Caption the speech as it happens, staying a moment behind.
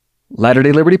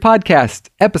Latter-day Liberty Podcast,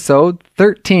 episode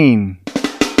 13.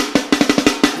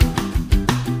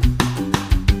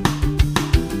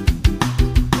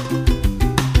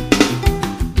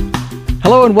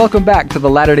 Hello and welcome back to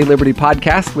the Latter-day Liberty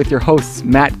Podcast with your hosts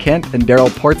Matt Kent and Daryl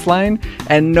Portzline.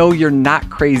 And no, you're not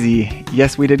crazy.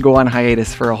 Yes, we did go on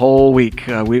hiatus for a whole week.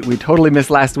 We totally missed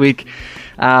last week.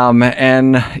 We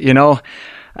want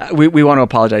to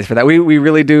apologize for that. We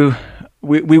really do.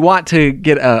 We want to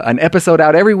get an episode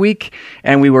out every week,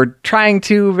 and we were trying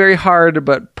to very hard,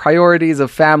 but priorities of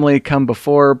family come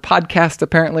before podcast,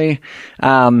 apparently.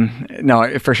 No,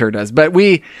 it for sure does. But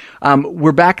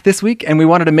we're back this week, and we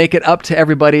wanted to make it up to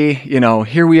everybody.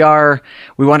 Here we are.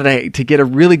 We wanted to get a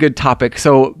really good topic.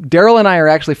 So Daryl and I are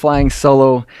actually flying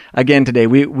solo again today.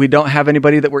 We don't have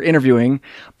anybody that we're interviewing,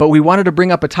 but we wanted to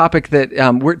bring up a topic that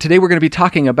today we're going to be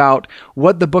talking about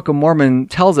what the Book of Mormon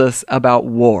tells us about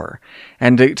war.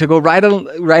 And to go right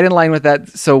in line with that,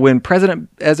 so when President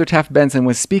Ezra Taft Benson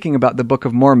was speaking about the Book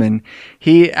of Mormon,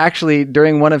 he actually,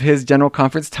 during one of his general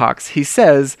conference talks, he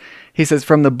says,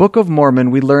 from the Book of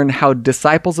Mormon, we learn how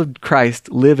disciples of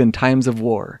Christ live in times of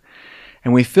war.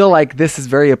 And we feel like this is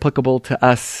very applicable to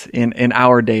us in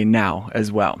our day now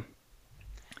as well.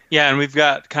 Yeah, and we've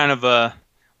got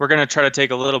we're going to try to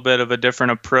take a little bit of a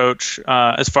different approach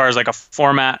as far as like a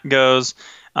format goes.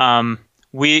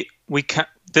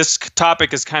 This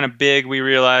topic is kind of big. We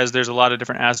realize there's a lot of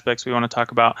different aspects we want to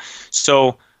talk about.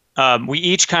 So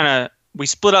we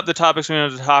split up the topics we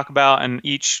wanted to talk about and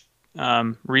each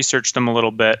researched them a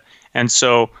little bit. And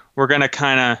so we're going to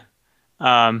kind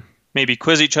of maybe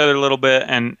quiz each other a little bit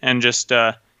and just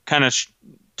kind of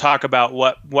talk about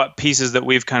what pieces that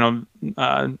we've kind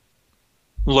of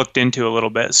looked into a little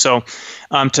bit. So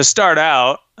to start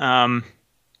out,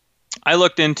 I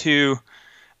looked into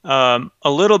a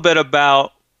little bit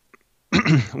about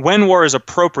when war is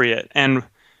appropriate and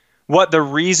what the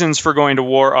reasons for going to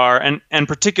war are, and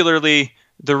particularly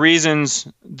the reasons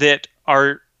that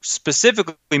are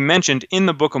specifically mentioned in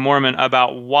the Book of Mormon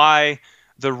about why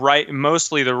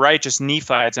mostly the righteous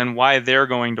Nephites and why they're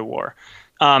going to war.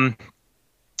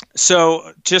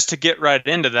 So just to get right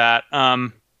into that,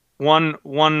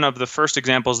 one of the first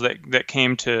examples that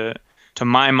came to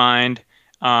my mind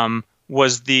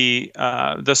was the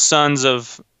sons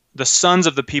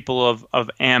of the people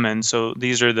of Ammon. So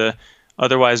these are the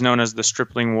otherwise known as the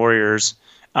stripling warriors.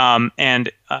 And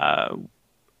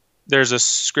there's a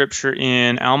scripture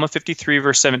in Alma 53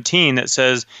 verse 17 that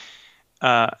says,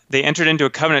 they entered into a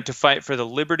covenant to fight for the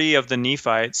liberty of the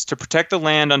Nephites, to protect the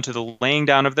land unto the laying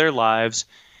down of their lives.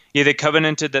 Yea, they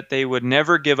covenanted that they would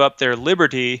never give up their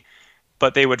liberty,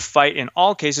 but they would fight in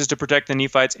all cases to protect the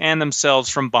Nephites and themselves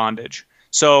from bondage.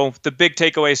 So the big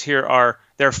takeaways here are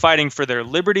they're fighting for their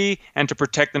liberty and to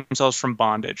protect themselves from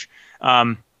bondage.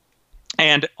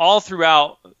 And all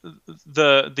throughout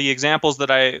the examples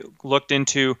that I looked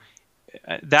into,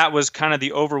 that was kind of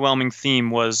the overwhelming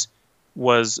theme was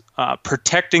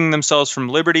protecting themselves from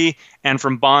liberty and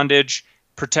from bondage,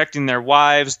 protecting their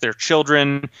wives, their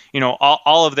children,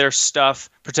 all of their stuff,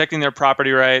 protecting their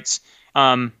property rights.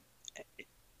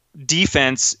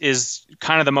 Defense is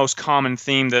kind of the most common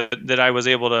theme that I was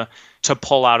able to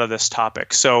pull out of this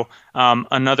topic. So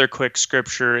another quick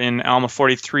scripture in Alma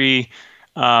 43,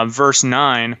 verse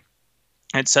 9,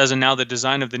 it says, "And now the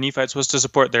design of the Nephites was to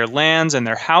support their lands and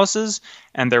their houses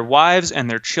and their wives and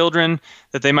their children,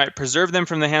 that they might preserve them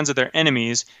from the hands of their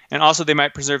enemies, and also they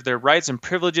might preserve their rights and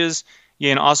privileges,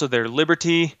 yea, and also their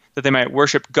liberty, that they might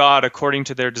worship God according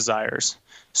to their desires."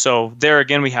 So there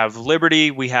again, we have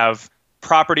liberty, we have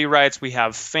property rights, we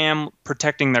have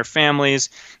protecting their families,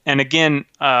 and again,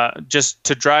 just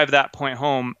to drive that point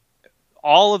home,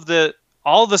 all of the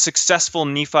successful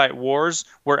Nephite wars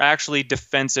were actually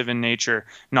defensive in nature,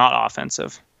 not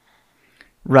offensive.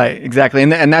 Right, exactly,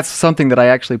 and that's something that I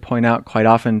actually point out quite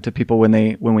often to people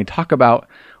when we talk about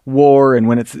war and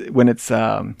when it's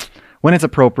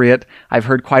appropriate. I've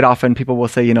heard quite often people will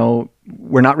say,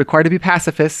 we're not required to be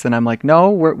pacifists, and I'm like,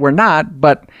 no, we're not,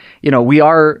 but we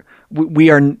are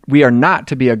not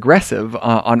to be aggressive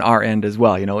on our end as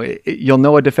well. You'll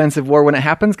know a defensive war when it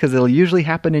happens because it'll usually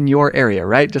happen in your area,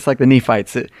 right? Just like the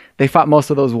Nephites, they fought most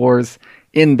of those wars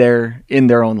in their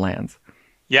own lands.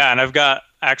 Yeah, and I've got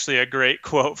actually a great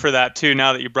quote for that too.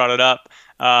 Now that you brought it up,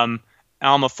 Alma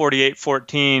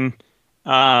 48:14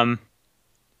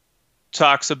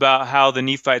 talks about how the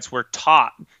Nephites were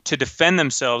taught to defend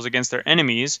themselves against their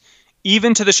enemies,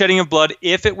 even to the shedding of blood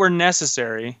if it were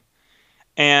necessary.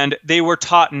 And they were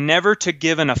taught never to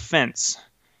give an offense,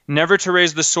 never to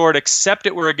raise the sword except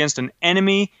it were against an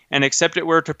enemy and except it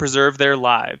were to preserve their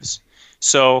lives.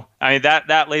 So, I mean,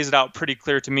 that lays it out pretty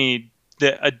clear to me.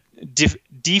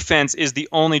 defense is the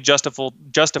only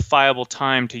justifiable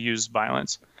time to use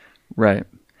violence. Right.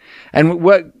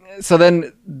 And so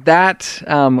then that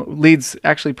leads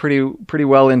actually pretty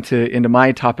well into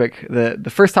my topic. The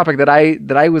first topic that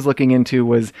I was looking into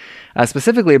was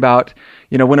specifically about,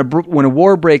 when a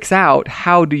war breaks out,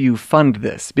 how do you fund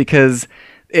this? Because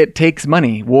it takes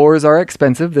money. Wars are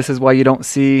expensive. This is why you don't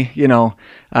see,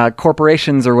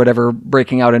 corporations or whatever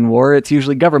breaking out in war. It's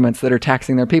usually governments that are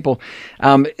taxing their people.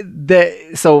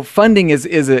 So funding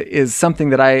is something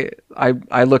that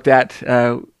I looked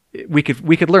at. We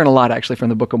could learn a lot actually from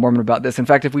the Book of Mormon about this. In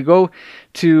fact, if we go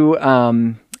to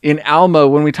in Alma,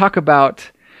 when we talk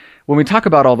about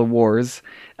all the wars,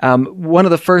 one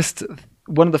of the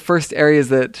first areas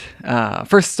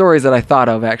first stories that I thought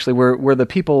of actually were the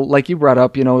people, like you brought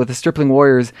up, with the stripling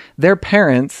warriors, their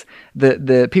parents,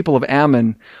 the people of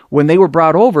Ammon, when they were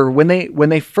brought over, when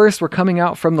they first were coming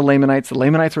out from the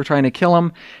Lamanites were trying to kill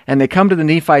them, and they come to the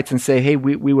Nephites and say, hey,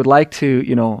 we would like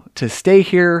to stay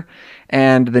here,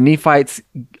 and the Nephites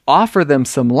offer them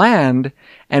some land,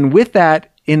 and with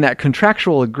that, in that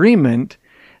contractual agreement,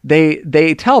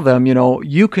 they tell them,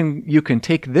 you can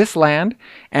take this land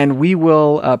and we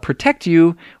will protect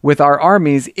you with our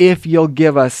armies if you'll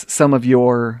give us some of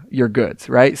your goods,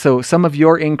 right? So some of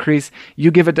your increase,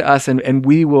 you give it to us and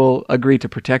we will agree to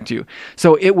protect you.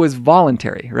 So it was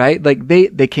voluntary, right? Like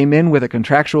they came in with a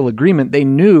contractual agreement. They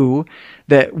knew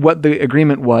that what the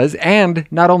agreement was, and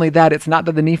not only that, it's not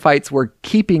that the Nephites were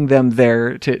keeping them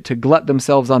there to glut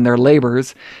themselves on their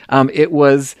labors. It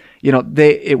was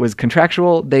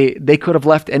contractual. They could have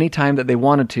left any time that they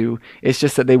wanted to. It's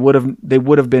just that they would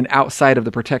have been outside of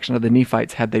the protection of the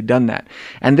Nephites had they done that.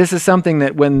 And this is something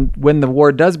that when the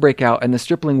war does break out and the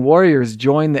stripling warriors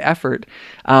join the effort,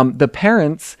 the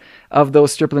parents of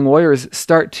those stripling warriors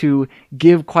start to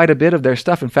give quite a bit of their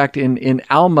stuff. In fact, in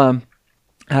Alma,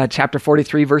 chapter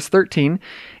 43, verse 13,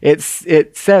 it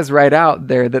says right out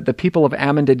there that the people of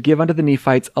Ammon did give unto the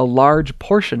Nephites a large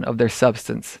portion of their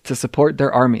substance to support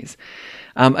their armies.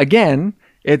 Again,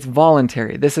 it's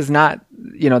voluntary. This is not,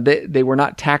 they were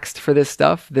not taxed for this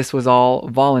stuff. This was all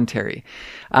voluntary.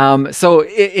 So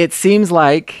it seems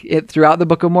like throughout the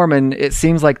Book of Mormon, it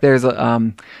seems like there's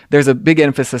a big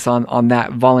emphasis on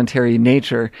that voluntary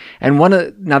nature. And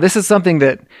now this is something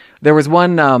that there was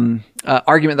one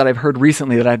argument that I've heard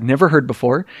recently that I've never heard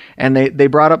before, and they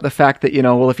brought up the fact that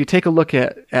if you take a look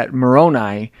at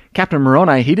Moroni, Captain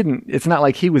Moroni, it's not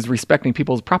like he was respecting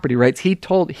people's property rights. He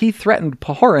threatened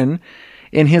Pahoran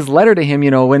in his letter to him,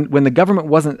 when the government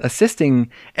wasn't assisting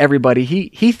everybody,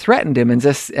 he threatened him, and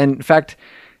in fact,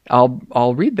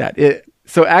 I'll read that.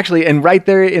 So actually, and right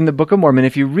there in the Book of Mormon,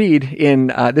 if you read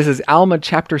in, this is Alma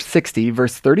chapter 60,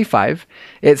 verse 35,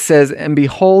 it says, and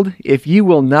behold, if you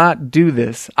will not do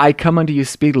this, I come unto you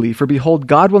speedily. For behold,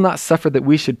 God will not suffer that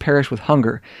we should perish with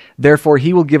hunger. Therefore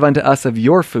he will give unto us of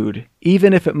your food,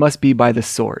 even if it must be by the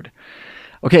sword.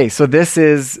 Okay, so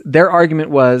their argument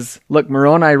was, look,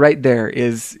 Moroni right there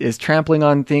is trampling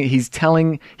on things. He's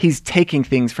taking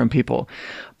things from people.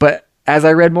 But as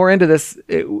I read more into this,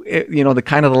 the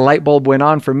kind of the light bulb went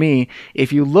on for me.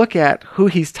 If you look at who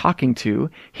he's talking to,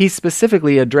 he's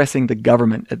specifically addressing the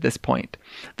government at this point.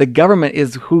 The government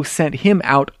is who sent him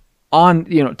out on,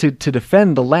 to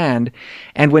defend the land.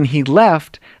 And when he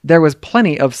left, there was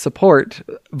plenty of support,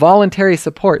 voluntary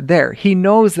support there. He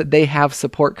knows that they have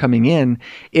support coming in.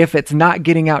 If it's not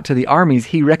getting out to the armies,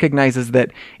 he recognizes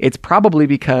that it's probably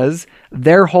because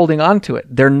they're holding on to it.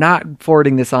 They're not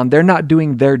forwarding this on. They're not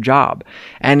doing their job.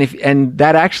 And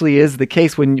that actually is the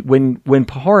case when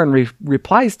Pahoran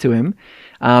replies to him.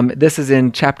 This is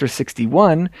in chapter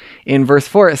 61. In verse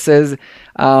 4, it says,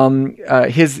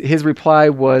 his reply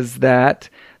was that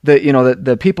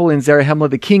the people in Zarahemla,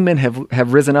 the kingmen,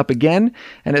 have risen up again,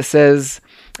 and it says,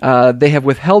 they have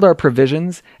withheld our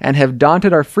provisions and have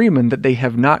daunted our freemen that they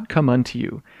have not come unto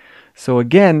you. So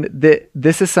again,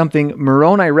 this is something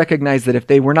Moroni recognized, that if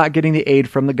they were not getting the aid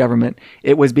from the government,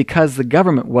 it was because the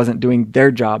government wasn't doing their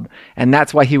job, and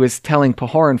that's why he was telling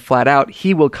Pahoran flat out,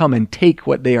 he will come and take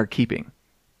what they are keeping.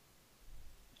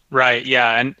 Right.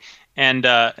 Yeah. And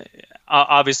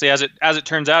obviously, as it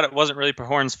turns out, it wasn't really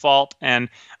Pahoran's fault, and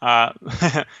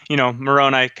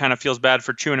Moroni kind of feels bad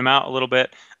for chewing him out a little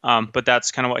bit, but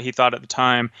that's kind of what he thought at the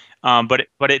time. But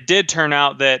it did turn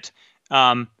out that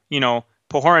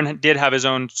Pahoran did have his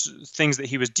own things that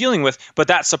he was dealing with, but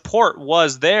that support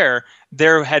was there.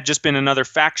 There had just been another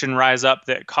faction rise up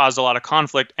that caused a lot of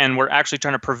conflict, and we're actually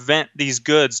trying to prevent these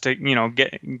goods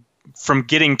to from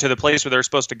getting to the place where they're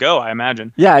supposed to go, I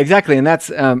imagine. Yeah, exactly. And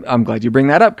that's, I'm glad you bring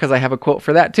that up because I have a quote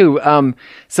for that too.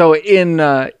 So in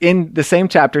the same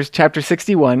chapters, chapter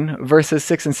 61, verses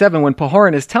 6 and 7, when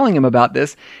Pahoran is telling him about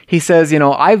this, he says,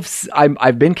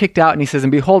 I've been kicked out. And he says,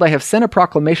 and behold, I have sent a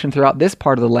proclamation throughout this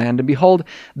part of the land. And behold,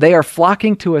 they are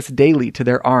flocking to us daily to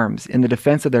their arms in the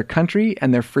defense of their country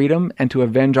and their freedom and to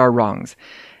avenge our wrongs.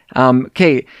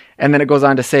 Okay, and then it goes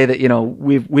on to say that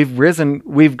we've risen,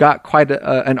 we've got quite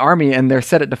an army, and they're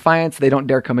set at defiance. They don't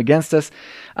dare come against us.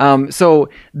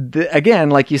 Again,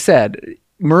 like you said,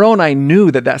 Moroni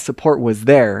knew that support was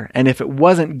there, and if it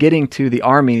wasn't getting to the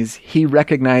armies, he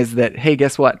recognized that, hey,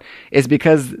 guess what? It's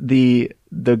because the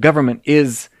government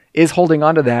is holding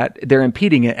on to that. They're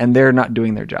impeding it, and they're not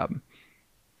doing their job.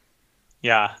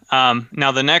 Yeah.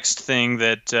 Now the next thing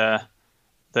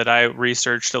that I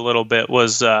researched a little bit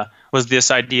was the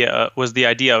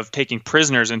idea of taking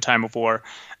prisoners in time of war.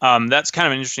 That's kind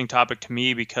of an interesting topic to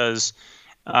me because,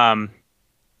 I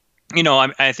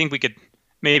think we could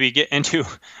maybe get into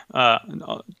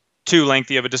too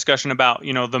lengthy of a discussion about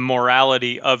the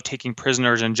morality of taking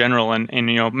prisoners in general, and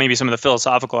maybe some of the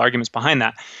philosophical arguments behind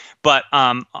that. But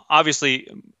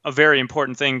obviously, a very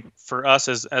important thing for us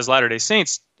as Latter-day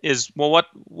Saints is, well,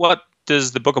 what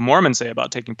does the Book of Mormon say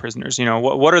about taking prisoners?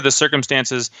 What are the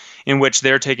circumstances in which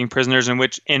they're taking prisoners, in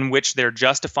which they're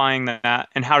justifying that,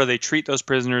 and how do they treat those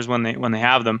prisoners when they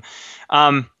have them?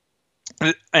 And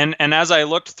as I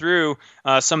looked through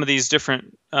some of these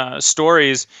different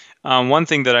stories, one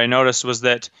thing that I noticed was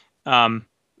that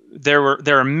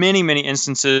there are many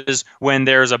instances when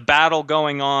there's a battle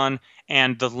going on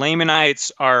and the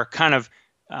Lamanites are kind of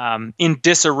in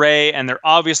disarray, and they're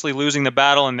obviously losing the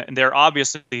battle, and they're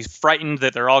obviously frightened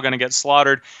that they're all going to get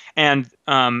slaughtered. And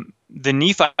the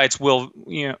Nephites will,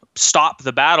 stop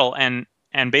the battle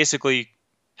and basically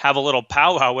have a little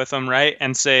powwow with them, right?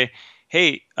 And say,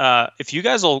 hey, if you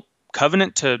guys will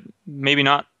covenant to maybe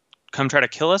not come try to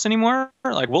kill us anymore,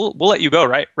 like we'll let you go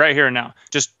right here and now.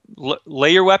 Just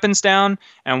lay your weapons down,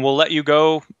 and we'll let you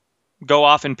go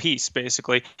off in peace,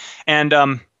 basically.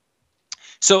 And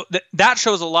so that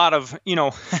shows a lot of,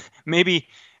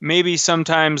 maybe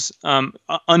sometimes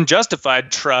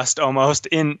unjustified trust almost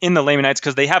in the Lamanites,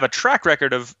 because they have a track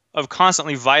record of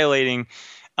constantly violating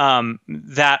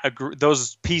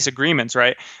those peace agreements,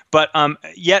 right? But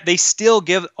yet they still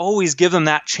always give them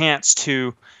that chance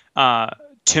to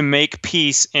make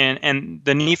peace, and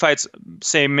the Nephites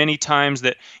say many times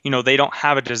that they don't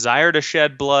have a desire to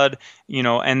shed blood,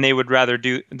 and they would rather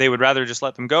just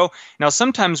let them go. Now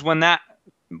sometimes when that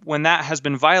has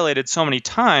been violated so many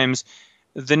times,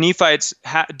 the Nephites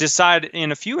decide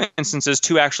in a few instances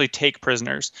to actually take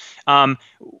prisoners.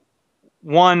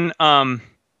 One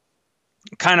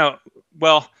kind of,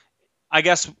 well, I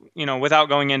guess, without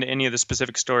going into any of the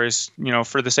specific stories,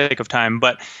 for the sake of time,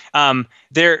 but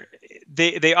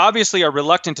they obviously are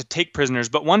reluctant to take prisoners,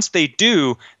 but once they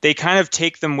do, they kind of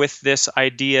take them with this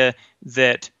idea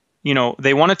that,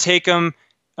 they want to take them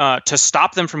to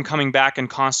stop them from coming back and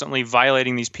constantly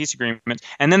violating these peace agreements.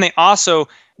 And then they also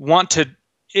want to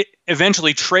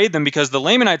eventually trade them, because the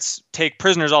Lamanites take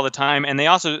prisoners all the time, and they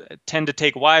also tend to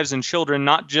take wives and children,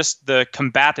 not just the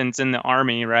combatants in the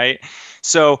army, right?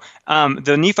 So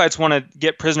the Nephites want to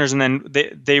get prisoners, and then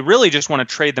they really just want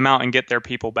to trade them out and get their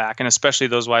people back, and especially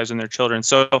those wives and their children.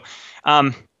 So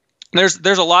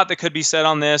there's a lot that could be said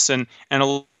on this, and a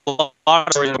lot of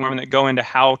stories that go into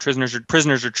how prisoners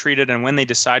are treated and when they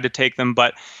decide to take them.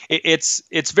 But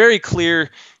it's very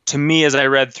clear to me as I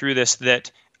read through this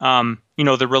that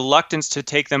the reluctance to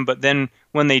take them, but then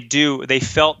when they do, they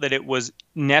felt that it was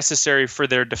necessary for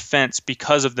their defense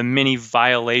because of the many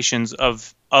violations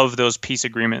of those peace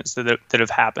agreements that have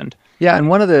happened. Yeah, and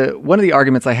one of the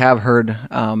arguments I have heard,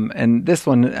 and this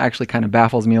one actually kind of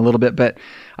baffles me a little bit, but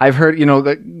I've heard,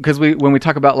 because when we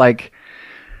talk about like,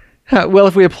 well,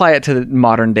 if we apply it to the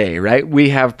modern day, right? We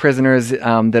have prisoners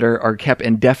that are kept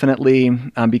indefinitely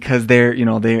because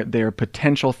they're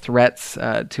potential threats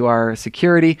to our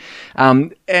security.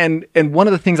 And one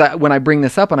of the things when I bring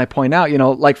this up and I point out,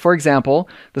 like for example,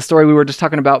 the story we were just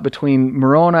talking about between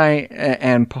Moroni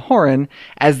and Pahoran,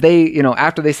 as they,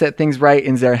 after they set things right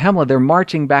in Zarahemla, they're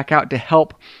marching back out to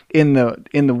help in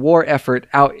the war effort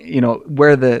out,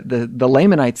 where the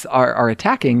Lamanites are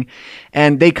attacking,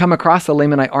 and they come across the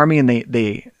Lamanite army and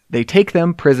they take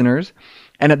them prisoners,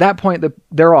 and at that point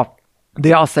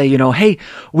they all say, hey,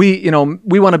 we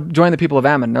want to join the people of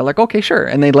Ammon. And they're like, okay, sure,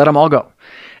 and they let them all go.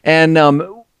 And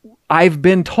I've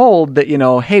been told that,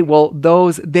 hey, well,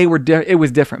 it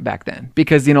was different back then,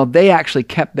 because, they actually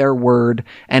kept their word,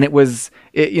 and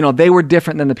they were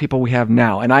different than the people we have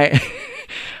now. And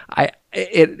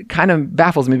it kind of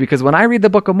baffles me, because when I read the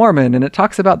Book of Mormon and it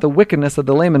talks about the wickedness of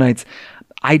the Lamanites,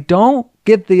 I don't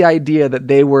get the idea that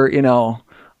they were,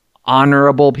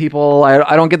 honorable people.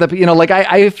 I don't get the,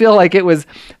 I feel like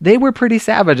they were pretty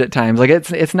savage at times. Like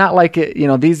it's not like it,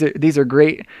 these are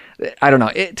great. I don't know.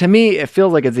 To me, it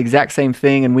feels like it's the exact same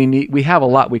thing. And we have a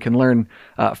lot we can learn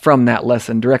from that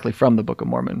lesson directly from the Book of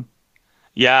Mormon.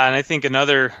 Yeah. And I think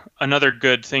another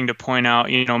good thing to point out,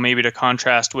 maybe to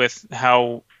contrast with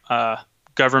how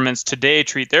governments today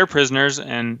treat their prisoners,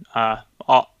 and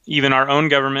even our own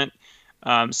government,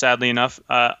 sadly enough,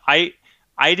 I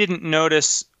didn't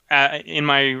notice in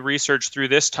my research through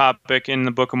this topic in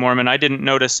the Book of Mormon, I didn't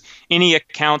notice any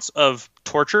accounts of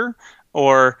torture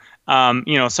or some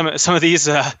of these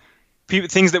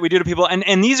things that we do to people,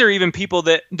 and these are even people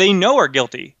that they know are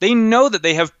guilty. They know that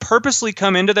they have purposely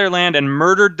come into their land and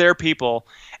murdered their people,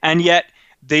 and yet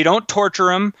they don't torture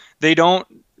them. They don't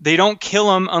kill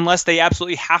them unless they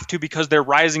absolutely have to, because they're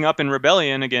rising up in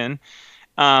rebellion again.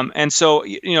 And so,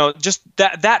 just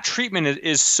that treatment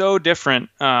is so different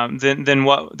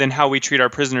than how we treat our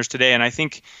prisoners today. And I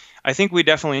think we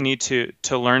definitely need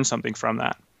to learn something from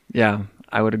that. Yeah,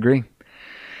 I would agree.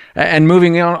 And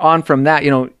moving on from that,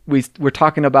 we're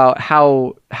talking about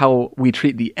how we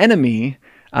treat the enemy.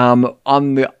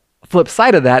 On the flip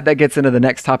side of that gets into the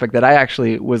next topic that I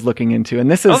actually was looking into, and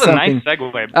this is something. A nice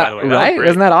segue, by the way. Right?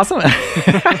 Isn't that awesome?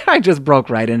 I just broke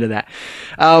right into that.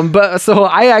 But so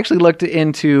I actually looked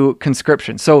into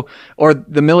conscription, or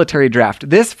the military draft.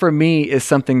 This for me is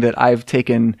something that I've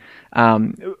taken.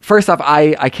 First off,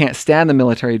 I can't stand the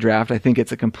military draft. I think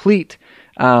it's a complete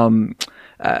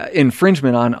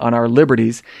infringement on our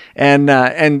liberties, and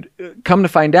come to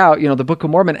find out, the Book of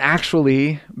Mormon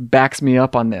actually backs me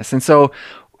up on this. And so,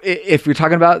 if you're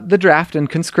talking about the draft and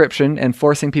conscription and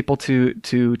forcing people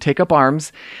to take up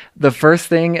arms, the first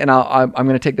thing, and I'm going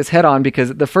to take this head on,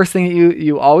 because the first thing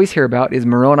you always hear about is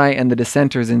Moroni and the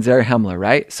dissenters in Zarahemla,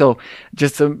 right? So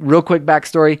just a real quick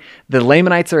backstory. The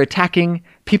Lamanites are attacking.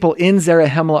 People in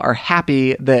Zarahemla are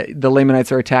happy that the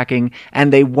Lamanites are attacking,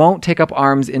 and they won't take up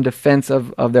arms in defense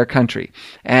of their country.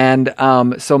 And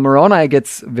so Moroni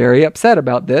gets very upset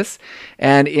about this.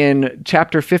 And in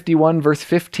chapter 51, verse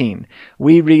 15,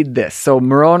 we read this. So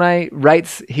Moroni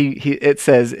writes, it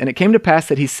says, "And it came to pass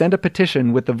that he sent a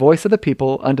petition with the voice of the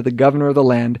people unto the governor of the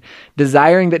land,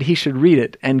 desiring that he should read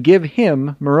it, and give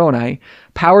him, Moroni,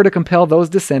 power to compel those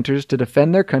dissenters to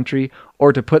defend their country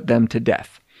or to put them to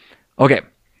death." Okay,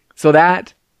 so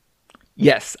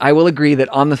yes, I will agree that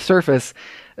on the surface,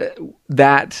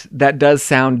 that does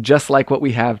sound just like what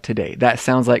we have today. That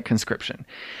sounds like conscription.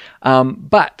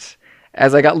 But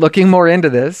as I got looking more into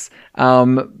this,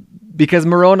 because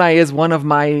Moroni is one of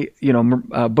my,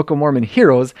 Book of Mormon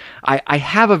heroes, I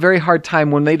have a very hard time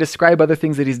when they describe other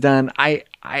things that he's done. I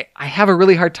have a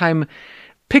really hard time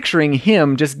picturing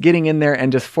him just getting in there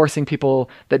and just forcing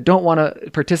people that don't want to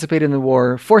participate in the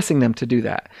war, forcing them to do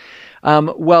that.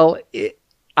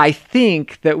 I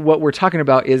think that what we're talking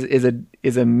about is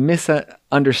a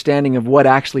misunderstanding of what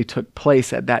actually took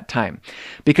place at that time,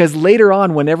 because later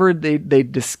on, whenever they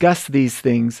discuss these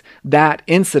things, that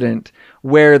incident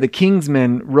where the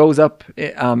Kingsmen rose up,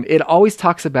 it always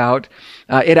talks about.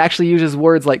 It actually uses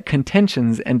words like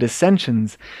contentions and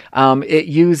dissensions. It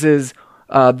uses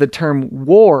the term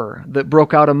war that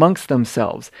broke out amongst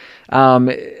themselves.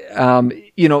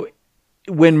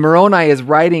 When Moroni is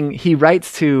writing, he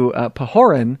writes to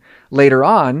Pahoran later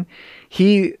on.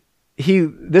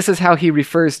 This is how he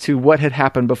refers to what had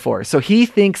happened before. So he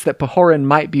thinks that Pahoran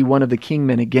might be one of the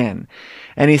kingmen again.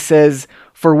 And he says,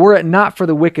 "For were it not for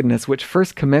the wickedness which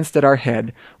first commenced at our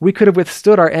head, we could have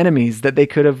withstood our enemies, that they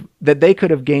could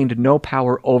have gained no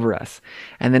power over us."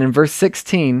 And then in verse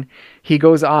 16, he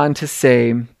goes on to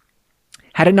say,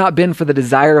 "Had it not been for the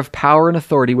desire of power and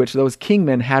authority which those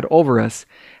kingmen had over us,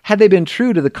 had they been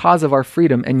true to the cause of our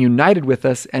freedom and united with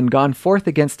us and gone forth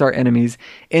against our enemies,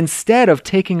 instead of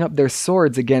taking up their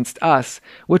swords against us,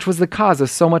 which was the cause of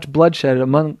so much bloodshed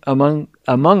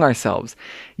among ourselves,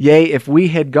 yea, if we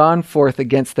had gone forth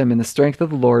against them in the strength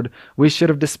of the Lord, we should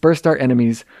have dispersed our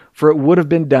enemies, for it would have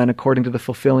been done according to the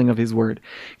fulfilling of his word."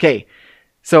 Okay,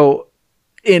 so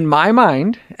in my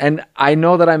mind, and I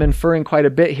know that I'm inferring quite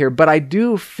a bit here, but I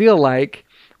do feel like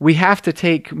we have to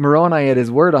take Moroni at his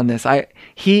word on this.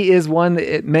 He is one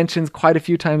that it mentions quite a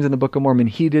few times in the Book of Mormon.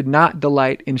 He did not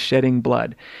delight in shedding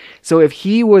blood. So if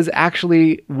he was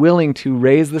actually willing to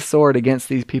raise the sword against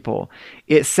these people,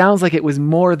 it sounds like it was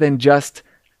more than just,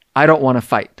 I don't want to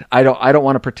fight. I don't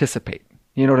want to participate.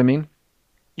 You know what I mean?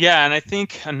 Yeah, and I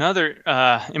think another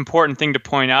important thing to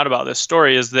point out about this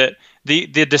story is that the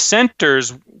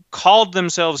dissenters called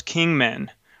themselves kingmen,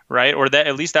 right? Or that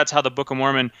at least that's how the Book of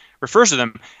Mormon refers to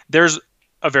them. There's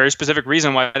a very specific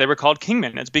reason why they were called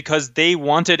kingmen. It's because they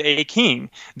wanted a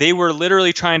king. They were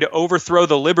literally trying to overthrow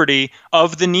the liberty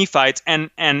of the Nephites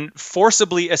and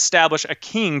forcibly establish a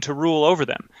king to rule over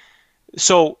them.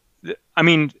 So, I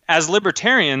mean, as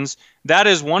libertarians, that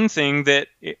is one thing that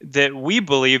we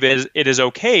believe it is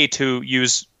okay to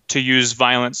use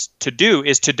violence to do,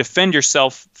 is to defend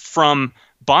yourself from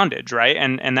bondage, right?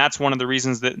 And that's one of the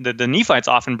reasons that the Nephites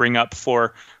often bring up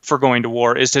for going to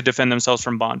war, is to defend themselves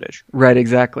from bondage. Right,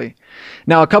 exactly.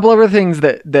 Now, a couple other things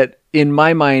that in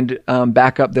my mind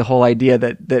back up the whole idea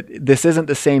that this isn't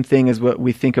the same thing as what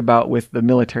we think about with the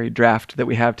military draft that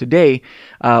we have today,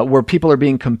 where people are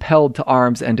being compelled to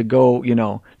arms and to go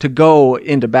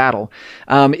into battle.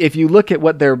 If you look at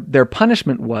what their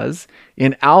punishment was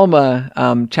in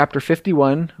Alma chapter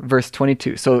 51 verse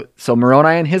 22, so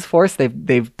Moroni and his force,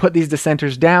 they've put these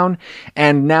dissenters down,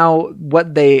 and now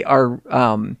what they are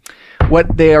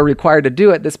required to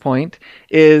do at this point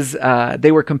is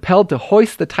they were compelled to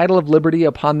hoist the title of liberty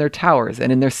upon their towers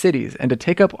and in their cities, and to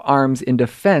take up arms in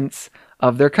defense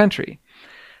of their country.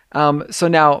 So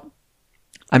now,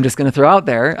 I'm just going to throw out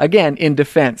there, again, in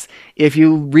defense. If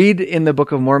you read in the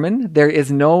Book of Mormon,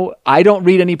 I don't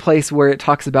read any place where it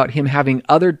talks about him having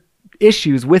other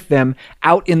issues with them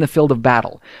out in the field of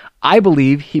battle. I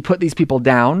believe he put these people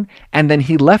down and then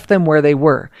he left them where they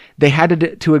were. They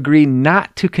had to agree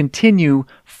not to continue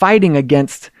fighting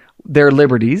against their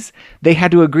liberties. They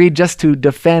had to agree just to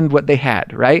defend what they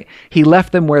had, right? He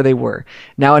left them where they were.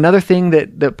 Now, another thing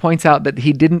that points out that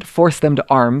he didn't force them to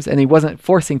arms, and he wasn't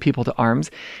forcing people to arms,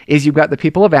 is you've got the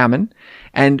people of Ammon.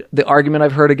 And the argument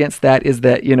I've heard against that is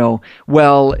that,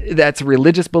 well, that's a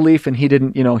religious belief and he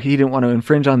didn't want to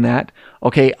infringe on that.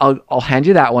 Okay, I'll hand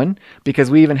you that one,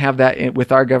 because we even have that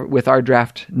with our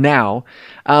draft now.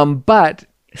 But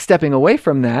stepping away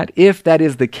from that, if that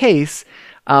is the case,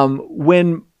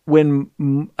 when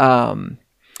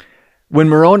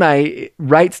Moroni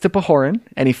writes to Pahoran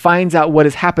and he finds out what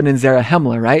has happened in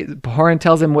Zarahemla, right? Pahoran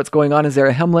tells him what's going on in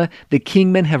Zarahemla. The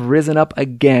kingmen have risen up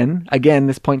again. Again,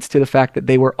 this points to the fact that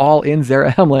they were all in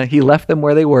Zarahemla. He left them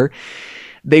where they were.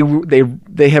 They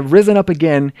have risen up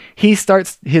again. He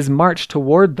starts his march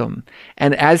toward them.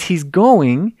 And as he's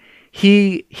going,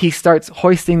 he starts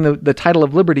hoisting the title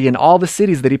of liberty in all the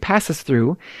cities that he passes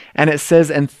through. And it says,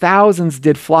 and thousands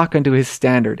did flock unto his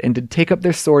standard, and did take up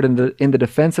their sword in the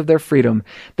defense of their freedom,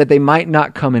 that they might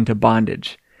not come into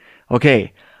bondage.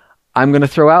 Okay, I'm going to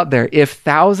throw out there, if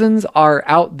thousands are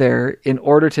out there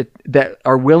that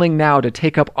are willing now to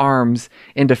take up arms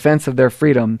in defense of their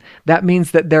freedom, that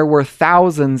means that there were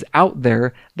thousands out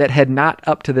there that had not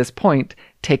up to this point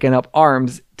taken up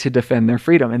arms to defend their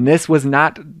freedom. And this was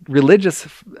not religious.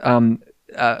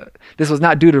 This was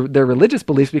not due to their religious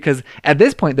beliefs, because at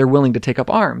this point they're willing to take up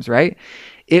arms, right?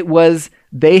 It was,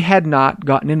 they had not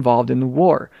gotten involved in the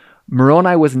war.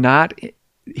 Moroni was not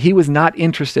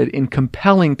interested in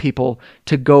compelling people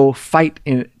to go fight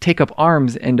and take up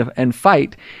arms and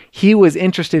fight. He was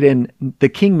interested in the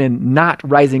kingmen not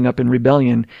rising up in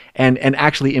rebellion and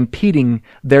actually impeding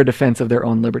their defense of their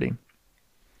own liberty.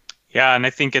 Yeah, and I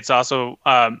think it's also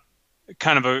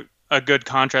kind of a good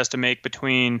contrast to make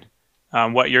between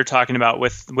what you're talking about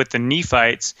with the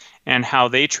Nephites and how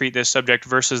they treat this subject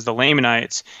versus the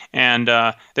Lamanites. And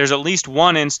there's at least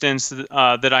one instance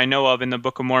that I know of in the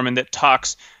Book of Mormon that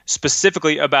talks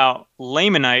specifically about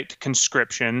Lamanite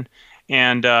conscription.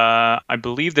 And I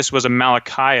believe this was a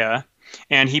Malachiah.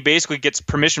 And he basically gets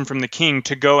permission from the king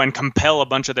to go and compel a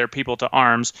bunch of their people to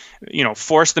arms,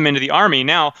 force them into the army.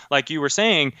 Now, like you were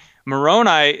saying,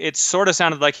 Moroni, it sort of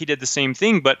sounded like he did the same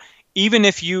thing, but even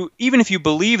if you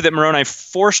believe that Moroni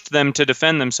forced them to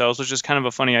defend themselves, which is kind of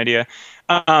a funny idea,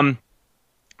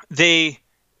 the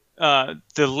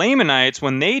Lamanites,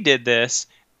 when they did this,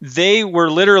 they were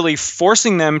literally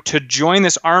forcing them to join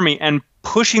this army and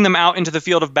pushing them out into the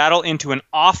field of battle into an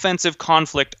offensive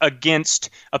conflict against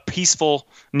a peaceful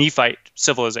Nephite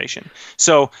civilization.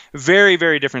 So very,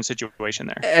 very different situation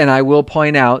there. And I will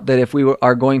point out that if we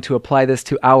are going to apply this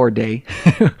to our day,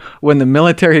 when the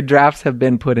military drafts have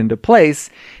been put into place,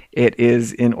 it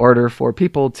is in order for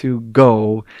people to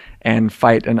go and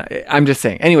fight. And I'm just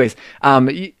saying. Anyways,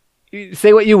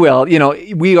 say what you will,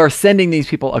 we are sending these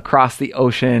people across the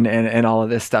ocean and all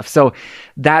of this stuff. So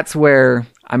that's where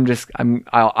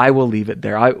I will leave it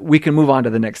there. We can move on to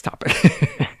the next topic.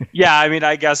 Yeah, I mean,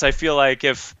 I guess I feel like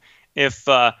if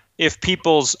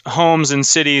people's homes and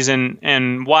cities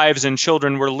and wives and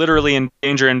children were literally in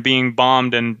danger and being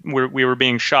bombed, and we were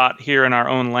being shot here in our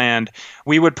own land,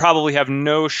 we would probably have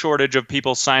no shortage of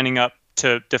people signing up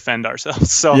to defend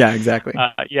ourselves. So Yeah, exactly.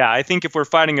 yeah, I think if we're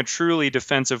fighting a truly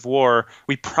defensive war,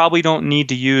 we probably don't need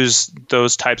to use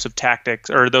those types of tactics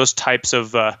or those types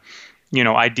of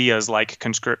ideas like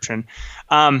conscription.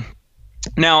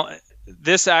 Now,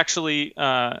 this actually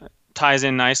ties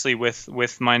in nicely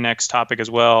with my next topic as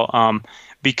well,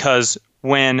 because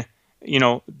when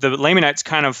the Lamanites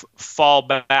kind of fall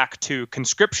back to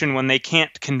conscription when they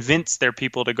can't convince their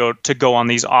people to go on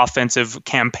these offensive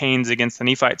campaigns against the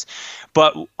Nephites.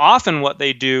 But often what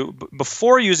they do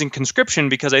before using conscription,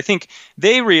 because I think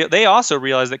they also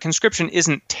realize that conscription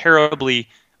isn't terribly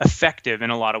effective in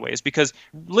a lot of ways, because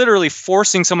literally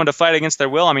forcing someone to fight against their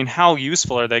will, I mean, how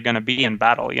useful are they going to be in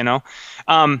battle,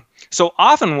 So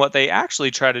often what they actually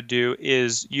try to do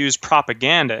is use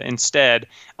propaganda instead.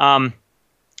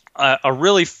 A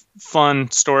really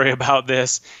fun story about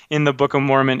this in the Book of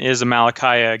Mormon is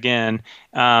Amalickiah again.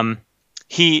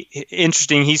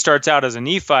 He starts out as a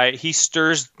Nephite. He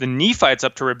stirs the Nephites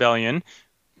up to rebellion,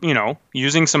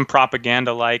 using some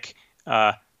propaganda-like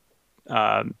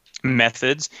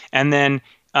methods, and then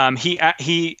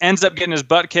he ends up getting his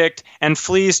butt kicked and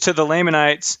flees to the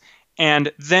Lamanites,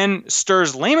 and then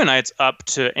stirs Lamanites up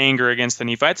to anger against the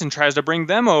Nephites and tries to bring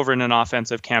them over in an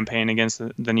offensive campaign against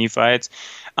the Nephites.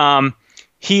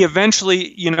 He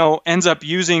eventually, ends up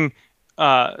using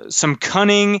some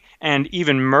cunning and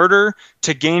even murder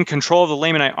to gain control of the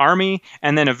Lamanite army,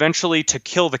 and then eventually to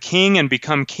kill the king and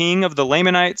become king of the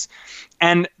Lamanites.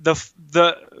 And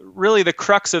really the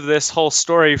crux of this whole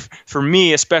story for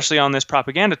me, especially on this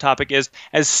propaganda topic, is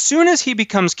as soon as he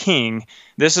becomes king,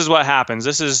 this is what happens.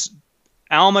 This is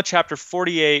Alma chapter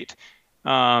 48,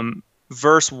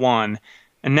 verse 1.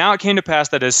 And now it came to pass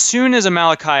that as soon as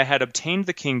Amalickiah had obtained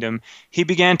the kingdom, he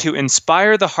began to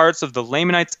inspire the hearts of the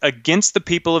Lamanites against the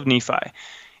people of Nephi.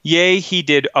 Yea, he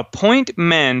did appoint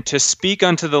men to speak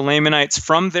unto the Lamanites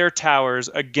from their towers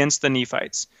against the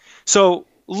Nephites. So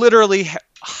literally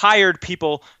hired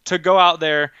people to go out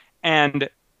there and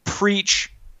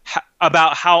preach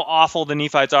about how awful the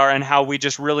Nephites are and how we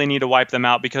just really need to wipe them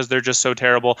out because they're just so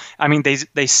terrible. I mean,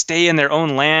 they stay in their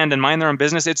own land and mind their own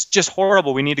business. It's just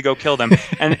horrible. We need to go kill them.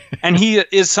 And he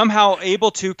is somehow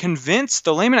able to convince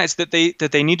the Lamanites that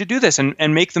they need to do this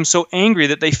and make them so angry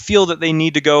that they feel that they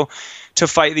need to go to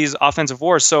fight these offensive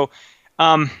wars. So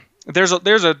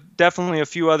there's definitely a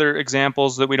few other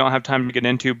examples that we don't have time to get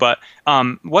into. But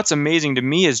what's amazing to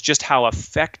me is just how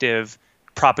effective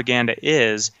propaganda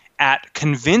is at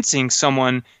convincing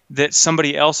someone that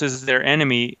somebody else is their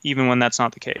enemy, even when that's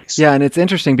not the case. Yeah, and it's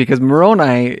interesting because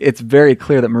Moroni, it's very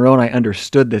clear that Moroni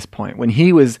understood this point. When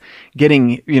he was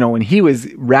when he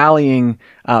was rallying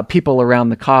people around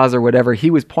the cause or whatever, he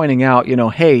was pointing out,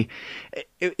 hey,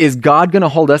 is God going to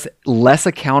hold us less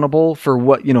accountable for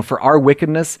for our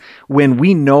wickedness when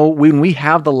we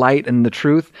have the light and the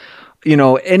truth?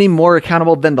 Any more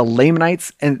accountable than the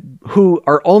Lamanites, and who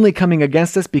are only coming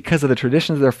against us because of the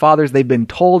traditions of their fathers. They've been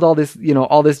told all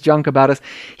this junk about us.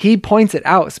 He points it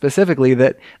out specifically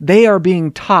that they are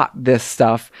being taught this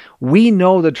stuff. We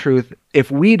know the truth.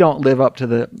 If we don't live up to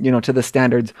the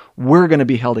standards, we're going to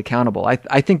be held accountable.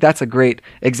 I think that's a great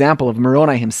example of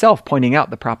Moroni himself pointing out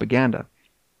the propaganda.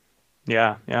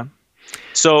 Yeah.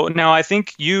 So now I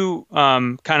think you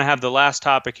kind of have the last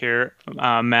topic here,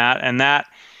 Matt, and that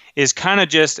is kind of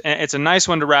it's a nice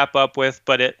one to wrap up with,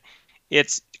 but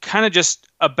it's kind of just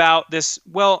about this.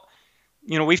 Well,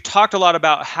 we've talked a lot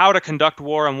about how to conduct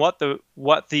war and what the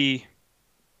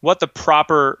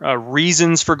proper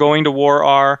reasons for going to war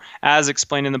are, as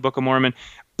explained in the Book of Mormon.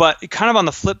 But kind of on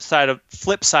the flip side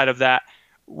of that,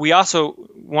 we also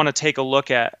want to take a look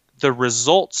at the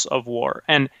results of war,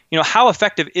 and how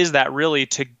effective is that really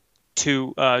to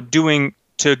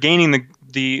gaining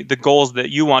the goals that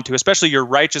you want to, especially your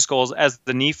righteous goals as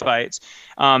the Nephites.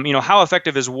 How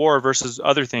effective is war versus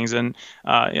other things? And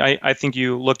I think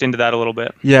you looked into that a little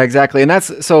bit. Yeah, exactly. And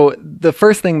that's so the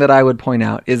first thing that I would point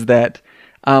out is that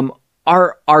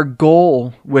our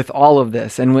goal with all of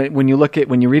this, and when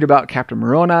you read about Captain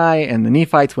Moroni and the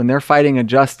Nephites, when they're fighting a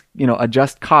just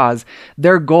cause,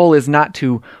 their goal is not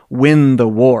to win the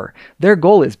war. Their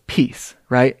goal is peace,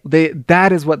 right?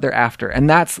 That is what they're after. And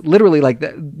that's literally like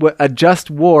a just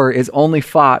war is only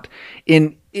fought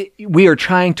we are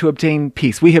trying to obtain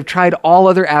peace. We have tried all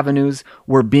other avenues.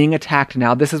 We're being attacked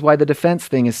now. This is why the defense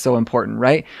thing is so important,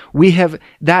 right?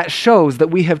 That shows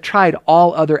that we have tried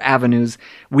all other avenues.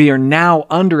 We are now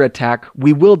under attack.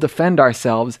 We will defend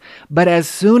ourselves. But as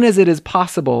soon as it is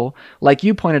possible, like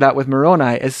you pointed out with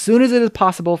Moroni, as soon as it is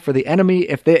possible for the enemy,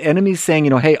 if the enemy's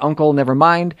saying, hey, uncle, never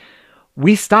mind,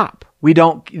 we stop.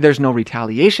 There's no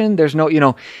retaliation. There's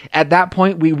no, at that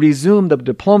point we resume the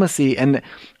diplomacy, and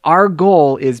our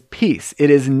goal is peace. It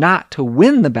is not to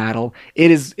win the battle.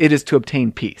 It is to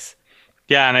obtain peace.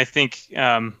 Yeah. And I think,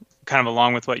 kind of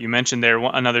along with what you mentioned there,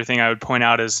 another thing I would point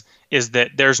out is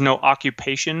that there's no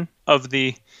occupation of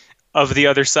the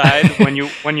other side when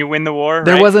you win the war.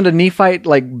 There right? wasn't a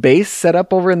Nephite base set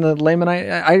up over in the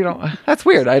Lamanite. I don't. That's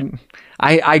weird.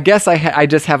 I guess I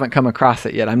just haven't come across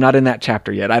it yet. I'm not in that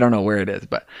chapter yet. I don't know where it is,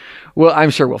 but I'm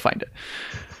sure we'll find it.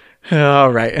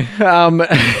 All right.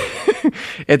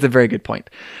 It's a very good point.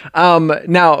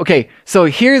 Now, okay. So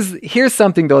here's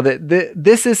something though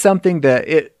this is something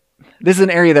this is an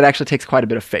area that actually takes quite a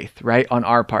bit of faith, right, on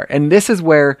our part, and this is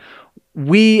where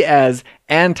we as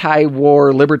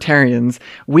anti-war libertarians,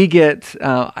 we get,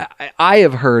 I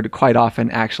have heard quite often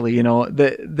actually,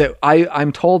 that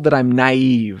I'm told that I'm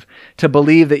naive to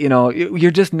believe that,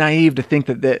 you're just naive to think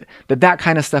that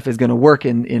kind of stuff is going to work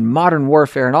in modern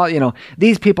warfare and all,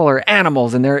 these people are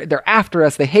animals and they're after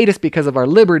us. They hate us because of our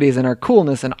liberties and our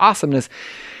coolness and awesomeness.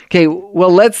 Okay.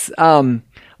 Well,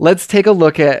 let's take a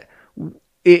look at,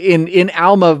 in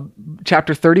Alma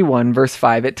chapter 31, verse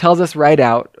 5, it tells us right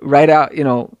out,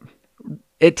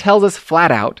 it tells us flat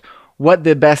out what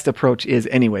the best approach is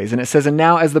anyways. And it says, "And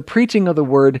now as the preaching of the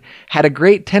word had a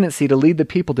great tendency to lead the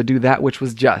people to do that which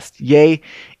was just, yea,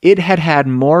 it had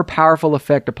more powerful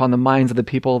effect upon the minds of the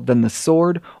people than the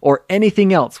sword or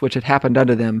anything else which had happened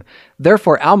unto them.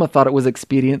 Therefore Alma thought it was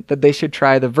expedient that they should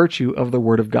try the virtue of the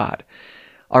word of God."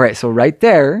 All right, so right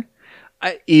there,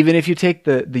 even if you take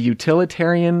the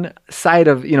utilitarian side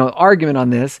of argument on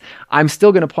this, I'm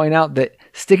still going to point out that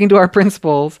sticking to our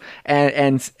principles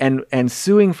and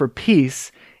suing for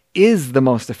peace is the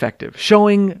most effective.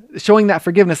 Showing that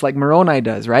forgiveness like Moroni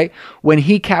does, right? When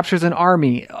he captures an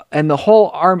army and the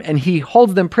whole army, and he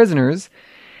holds them prisoners,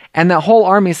 and that whole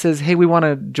army says, "Hey, we want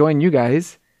to join you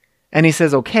guys," and he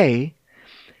says, "Okay."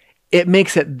 It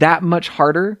makes it that much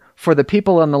harder for the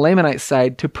people on the Lamanite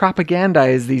side to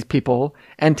propagandize these people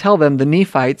and tell them the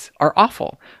Nephites are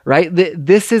awful, right?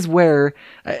 This is where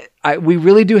we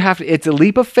really do have to, it's a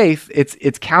leap of faith. It's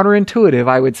counterintuitive,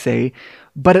 I would say,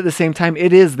 but at the same time,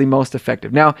 it is the most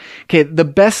effective. Now, okay, the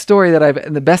best story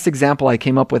the best example I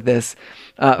came up with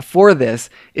for this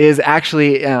is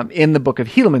actually in the book of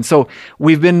Helaman. So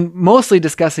we've been mostly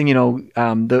discussing,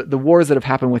 the wars that have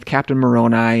happened with Captain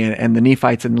Moroni and the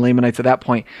Nephites and the Lamanites at that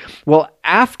point. Well,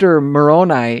 after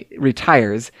Moroni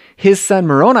retires, his son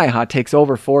Moronihah takes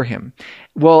over for him.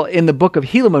 Well, in the book of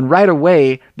Helaman, right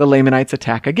away, the Lamanites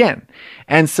attack again.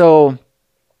 And so,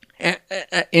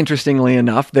 interestingly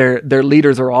enough, their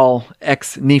leaders are all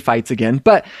ex-Nephites again.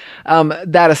 But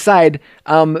that aside,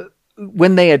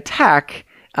 when they attack,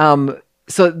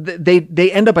 so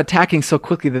they end up attacking so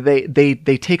quickly that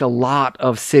they take a lot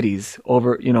of cities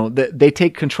over. They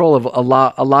take control of a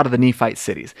lot of the Nephite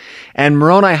cities. And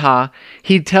Moronihah,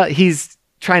 he's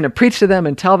trying to preach to them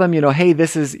and tell them, hey,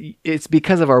 it's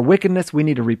because of our wickedness. We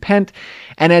need to repent.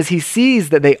 And as he sees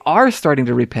that they are starting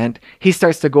to repent, he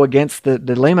starts to go against the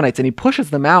Lamanites, and he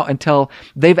pushes them out until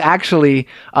they've actually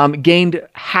gained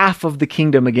half of the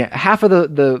kingdom again, half of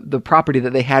the property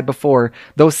that they had before.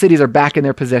 Those cities are back in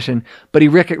their possession, but he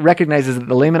recognizes that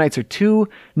the Lamanites are too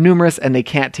numerous and they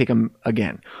can't take them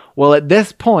again. Well, at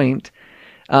this point,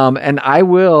 and I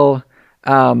will...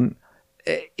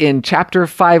 in chapter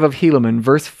 5 of Helaman,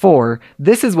 verse 4,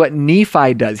 this is what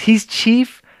Nephi does. He's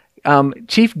chief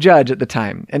judge at the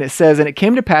time. And it says, "And it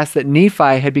came to pass that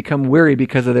Nephi had become weary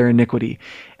because of their iniquity.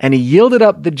 And he yielded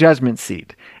up the judgment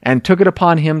seat and took it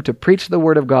upon him to preach the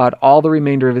word of God all the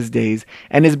remainder of his days.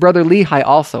 And his brother Lehi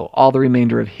also all the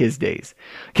remainder of his days."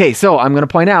 Okay, so I'm going to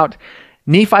point out,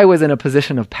 Nephi was in a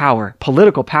position of power,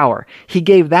 political power. He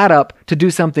gave that up to do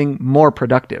something more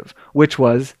productive, which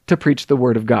was to preach the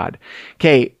word of God.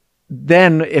 Okay,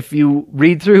 then if you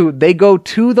read through, they go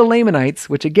to the Lamanites,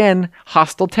 which again,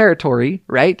 hostile territory,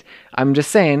 right? I'm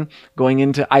just saying, going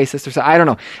into ISIS or so, I don't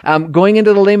know. Going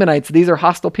into the Lamanites, these are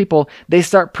hostile people. They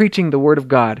start preaching the word of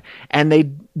God. And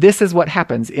this is what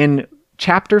happens in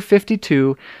chapter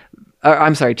 52,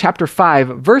 chapter 5,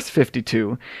 verse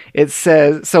 52, it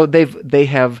says, so they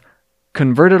have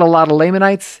converted a lot of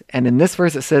Lamanites, and in this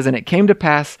verse it says, "And it came to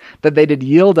pass that they did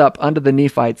yield up unto the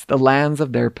Nephites the lands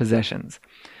of their possessions."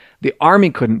 The army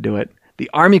couldn't do it. The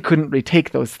army couldn't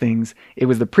retake those things. It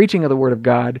was the preaching of the word of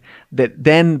God that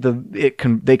then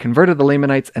they converted the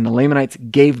Lamanites, and the Lamanites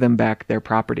gave them back their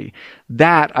property.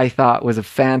 That, I thought, was a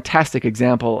fantastic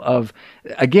example of,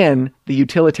 again, the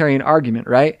utilitarian argument,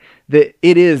 right? That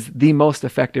it is the most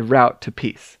effective route to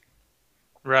peace.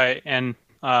 Right. And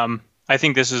I I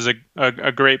think this is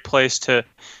a great place to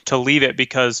leave it,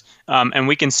 because and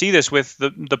we can see this with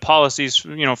the policies,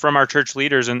 from our church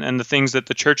leaders and the things that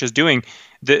the church is doing.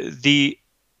 The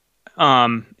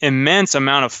immense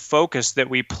amount of focus that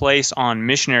we place on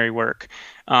missionary work,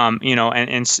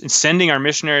 and sending our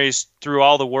missionaries through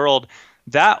all the world,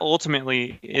 that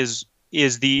ultimately is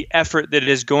the effort that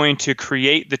is going to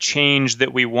create the change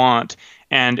that we want,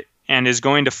 and is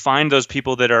going to find those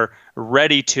people that are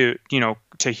ready to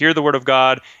hear the word of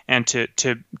God and to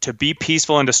be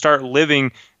peaceful and to start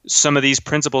living some of these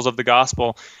principles of the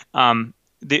gospel.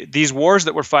 These wars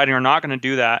that we're fighting are not going to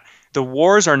do that. The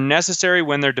wars are necessary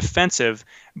when they're defensive,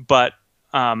 but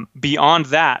beyond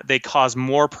that, they cause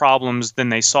more problems than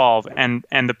they solve. And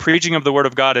the preaching of the word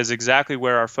of God is exactly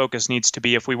where our focus needs to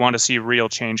be if we want to see real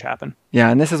change happen. Yeah,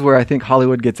 and this is where I think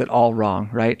Hollywood gets it all wrong,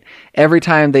 right? Every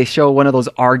time they show one of those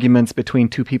arguments between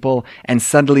two people and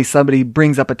suddenly somebody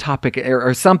brings up a topic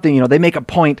or something, they make a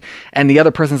point and the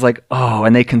other person's like, oh,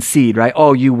 and they concede, right?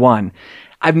 Oh, you won.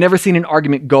 I've never seen an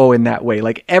argument go in that way.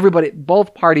 Like everybody,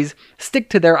 both parties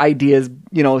stick to their ideas,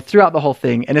 throughout the whole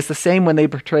thing. And it's the same when they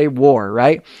portray war,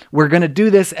 right? We're going to do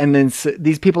this. And then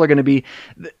these people are going to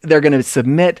they're going to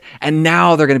submit, and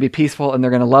now they're going to be peaceful and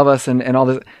they're going to love us and all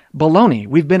this baloney.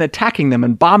 We've been attacking them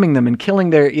and bombing them and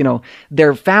killing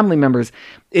their family members.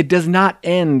 It does not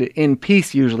end in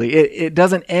peace usually. It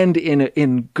doesn't end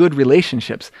in good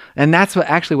relationships. And that's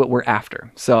what we're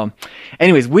after. So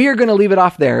anyways, we are going to leave it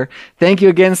off there. Thank you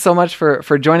again so much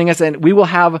for joining us. And we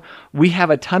have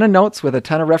a ton of notes with a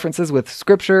ton of references with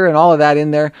scripture and all of that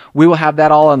in there. We will have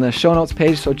that all on the show notes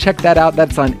page. So check that out.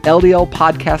 That's on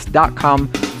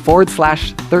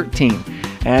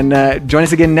ldlpodcast.com/13. And join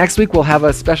us again next week. We'll have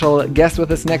a special guest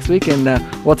with us next week, and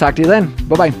we'll talk to you then.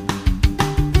 Bye-bye.